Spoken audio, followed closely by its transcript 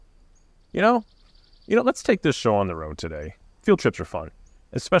You know, let's take this show on the road today. Field trips are fun,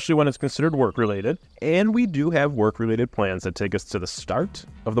 especially when it's considered work-related. And we do have work-related plans that take us to the start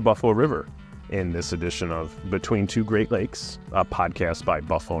of the Buffalo River. In this edition of Between Two Great Lakes, a podcast by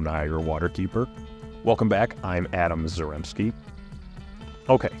Buffalo Niagara Waterkeeper. Welcome back. I'm Adam Zaremski.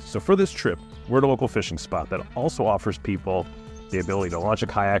 Okay, so for this trip, we're at a local fishing spot that also offers people the ability to launch a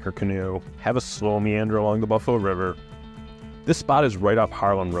kayak or canoe, have a slow meander along the Buffalo River. This spot is right off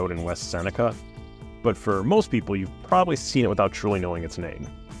Harlem Road in West Seneca, but for most people, you've probably seen it without truly knowing its name.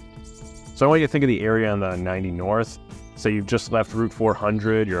 So I want you to think of the area on the 90 North. Say you've just left Route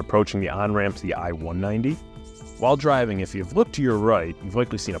 400, you're approaching the on-ramp to the I-190. While driving, if you've looked to your right, you've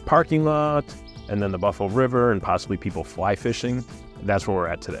likely seen a parking lot, and then the Buffalo River, and possibly people fly fishing. That's where we're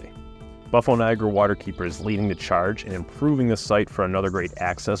at today. Buffalo Niagara Waterkeeper is leading the charge in improving the site for another great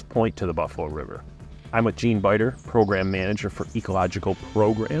access point to the Buffalo River. I'm with Jeanne Beiter, Program Manager for Ecological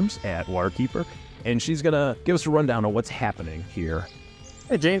Programs at Waterkeeper, and she's going to give us a rundown of what's happening here.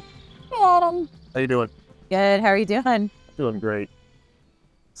 Hey, Jeanne. Hey, Adam. How you doing? Good. How are you doing? Doing great.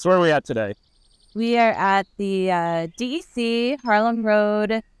 So where are we at today? We are at the DEC Harlem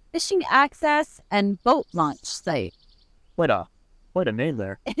Road Fishing Access and Boat Launch Site. Quite a name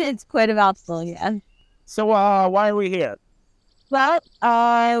there. It's quite a mouthful, yeah. So why are we here? Well,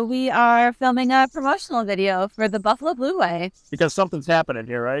 we are filming a promotional video for the Buffalo Blueway. Because something's happening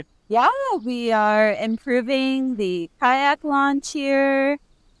here, right? Yeah, we are improving the kayak launch here,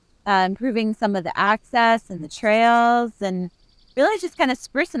 improving some of the access and the trails, and really just kind of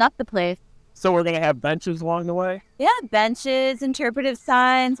sprucing up the place. So we're going to have benches along the way? Yeah, benches, interpretive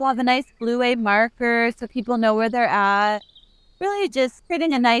signs. We'll have a nice Blueway marker so people know where they're at. Really just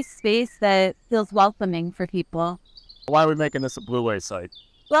creating a nice space that feels welcoming for people. Why are we making this a Blueway site?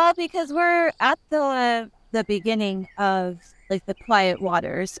 Well, because we're at the beginning of like the quiet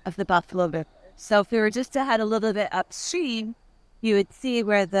waters of the Buffalo River. So if we were just to head a little bit upstream, you would see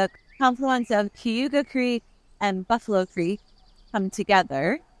where the confluence of Cayuga Creek and Buffalo Creek come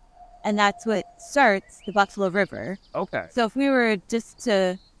together. And that's what starts the Buffalo River. Okay. So if we were just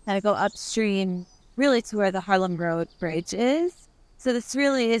to kind of go upstream, really to where the Harlem Road Bridge is. So this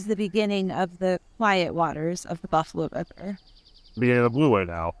really is the beginning of the quiet waters of the Buffalo River. Beginning of the Blueway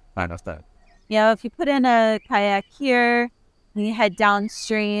now, I understand. Yeah, if you put in a kayak here, and you head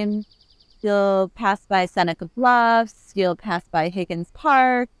downstream, you'll pass by Seneca Bluffs, you'll pass by Higgins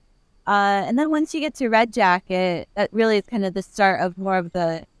Park. And then once you get to Red Jacket, that really is kind of the start of more of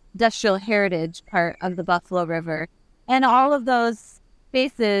the industrial heritage part of the Buffalo River. And all of those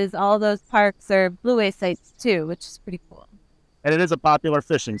spaces, all those parks are Blueway sites too, which is pretty cool. And it is a popular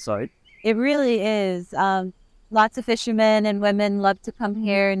fishing site. It really is. Lots of fishermen and women love to come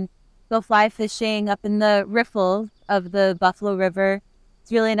here and go fly fishing up in the riffles of the Buffalo River.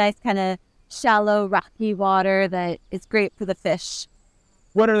 It's really nice kind of shallow, rocky water that is great for the fish.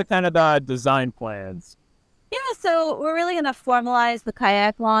 What are the kind of design plans? Yeah, so we're really going to formalize the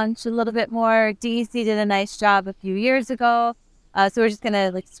kayak launch a little bit more. DEC did a nice job a few years ago. So we're just going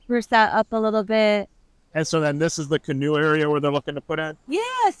to spruce that up a little bit. And so then this is the canoe area where they're looking to put in?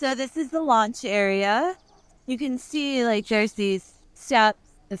 Yeah, so this is the launch area. You can see there's these steps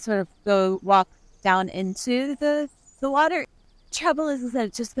that sort of walk down into the water. Trouble is that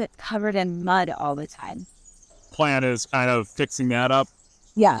it just gets covered in mud all the time. Plan is kind of fixing that up?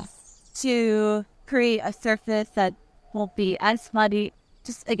 Yeah, to create a surface that won't be as muddy.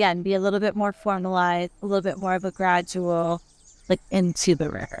 Just, again, be a little bit more formalized, a little bit more of a gradual, into the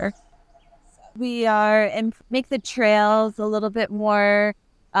river. We make the trails a little bit more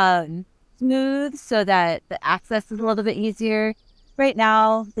smooth so that the access is a little bit easier. Right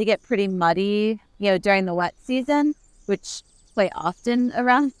now, they get pretty muddy, during the wet season, which quite often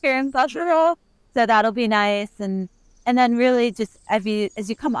around here in Buffalo. So that'll be nice. And then really just as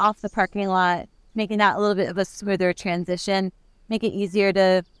you come off the parking lot, making that a little bit of a smoother transition, make it easier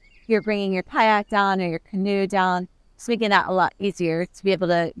if you're bringing your kayak down or your canoe down. It's making that a lot easier to be able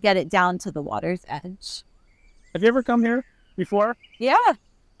to get it down to the water's edge. Have you ever come here before? Yeah,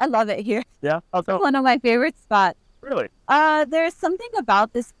 I love it here. Yeah? Okay. It's one of my favorite spots. Really? There's something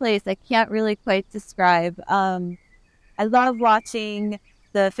about this place I can't really quite describe. I love watching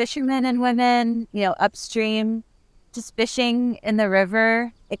the fishermen and women, upstream, just fishing in the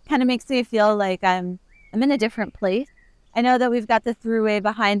river. It kind of makes me feel like I'm in a different place. I know that we've got the thruway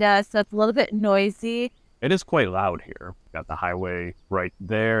behind us, so it's a little bit noisy. It is quite loud here. Got the highway right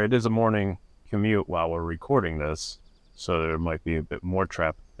there. It is a morning commute while we're recording this, so there might be a bit more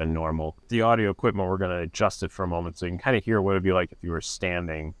traffic than normal. The audio equipment, we're going to adjust it for a moment so you can kind of hear what it would be like if you were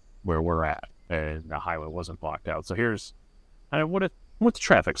standing where we're at and the highway wasn't blocked out. So here's kind of what it what the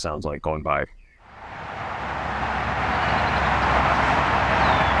traffic sounds like going by.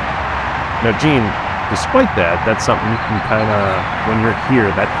 Now, Jeanne, despite that, that's something you can kind of, when you're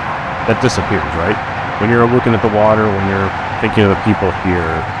here, that disappears, right? When you're looking at the water, when you're thinking of the people here,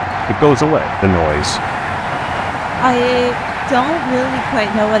 it goes away, the noise. I don't really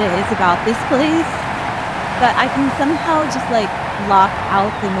quite know what it is about this place, but I can somehow just like block out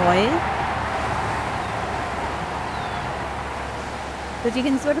the noise. So if you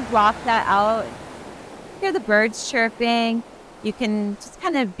can sort of block that out, hear the birds chirping, you can just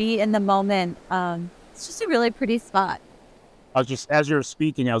kind of be in the moment. It's just a really pretty spot. As you were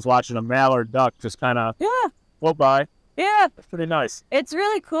speaking, I was watching a mallard duck just kind of float by. Yeah. It's pretty nice. It's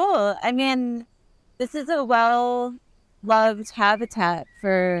really cool. I mean, this is a well-loved habitat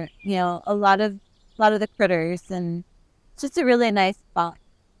for, a lot of the critters, and it's just a really nice spot.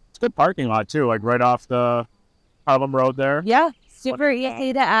 It's a good parking lot too, like right off the Harlem Road there. Yeah, super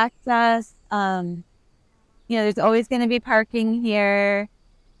easy to access. There's always going to be parking here.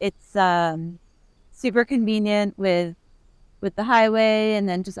 It's super convenient with the highway and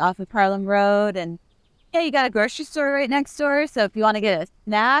then just off of Harlem Road. And you got a grocery store right next door. So if you want to get a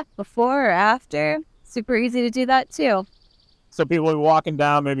snack before or after, super easy to do that too. So people are walking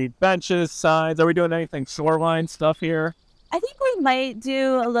down, maybe benches, signs. Are we doing anything shoreline stuff here? I think we might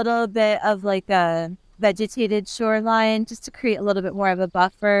do a little bit of like a vegetated shoreline just to create a little bit more of a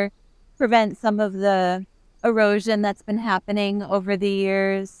buffer, prevent some of the erosion that's been happening over the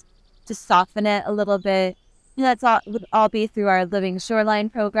years, to soften it a little bit. And that's all would all be through our Living Shoreline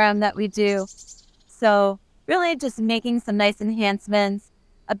program that we do. So really just making some nice enhancements.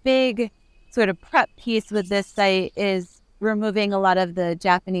 A big sort of prep piece with this site is removing a lot of the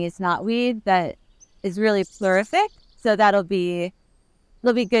Japanese knotweed that is really prolific. So it'll be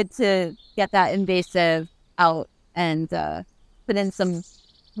good to get that invasive out and put in some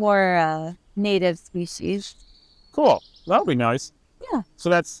more native species. Cool. That'll be nice. Yeah. So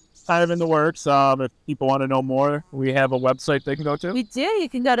that's kind of in the works. If people want to know more, we have a website they can go to. We do. You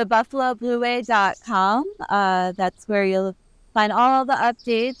can go to buffaloblueway.com. That's where you'll find all the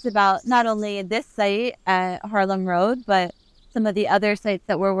updates about not only this site at Harlem Road, but some of the other sites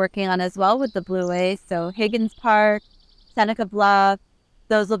that we're working on as well with the Blueway. So Higgins Park, Seneca Bluff,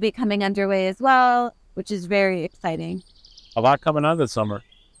 those will be coming underway as well, which is very exciting. A lot coming on this summer.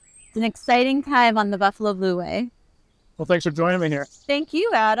 It's an exciting time on the Buffalo Blueway. Well, thanks for joining me here. Thank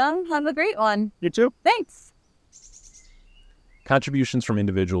you, Adam. Have a great one. You too. Thanks. Contributions from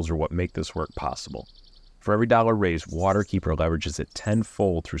individuals are what make this work possible. For every dollar raised, Waterkeeper leverages it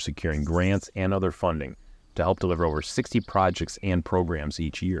tenfold through securing grants and other funding to help deliver over 60 projects and programs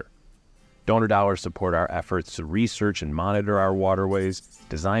each year. Donor dollars support our efforts to research and monitor our waterways,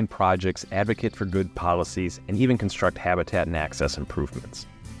 design projects, advocate for good policies, and even construct habitat and access improvements.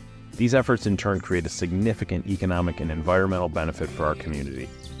 These efforts in turn create a significant economic and environmental benefit for our community.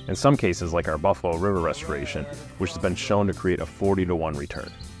 In some cases, like our Buffalo River restoration, which has been shown to create a 40-to-1 return.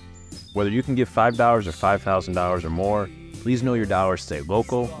 Whether you can give $5 or $5,000 or more, please know your dollars stay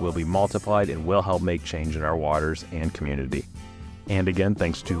local, will be multiplied, and will help make change in our waters and community. And again,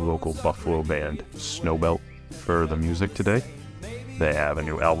 thanks to local Buffalo band Snowbelt for the music today. They have a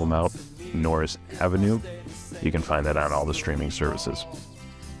new album out, Norris Avenue. You can find that on all the streaming services.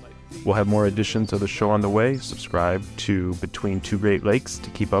 We'll have more editions of the show on the way. Subscribe to Between Two Great Lakes to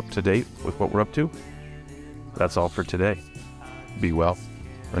keep up to date with what we're up to. That's all for today. Be well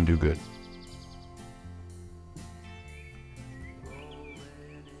and do good.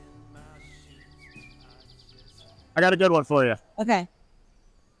 I got a good one for you. Okay.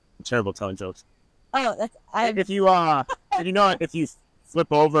 I'm terrible telling jokes. Oh, If you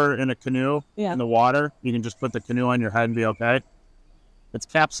flip over in a canoe in the water, you can just put the canoe on your head and be okay. It's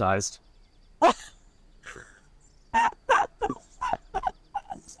capsized.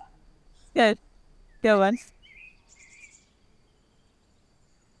 Good. Good one.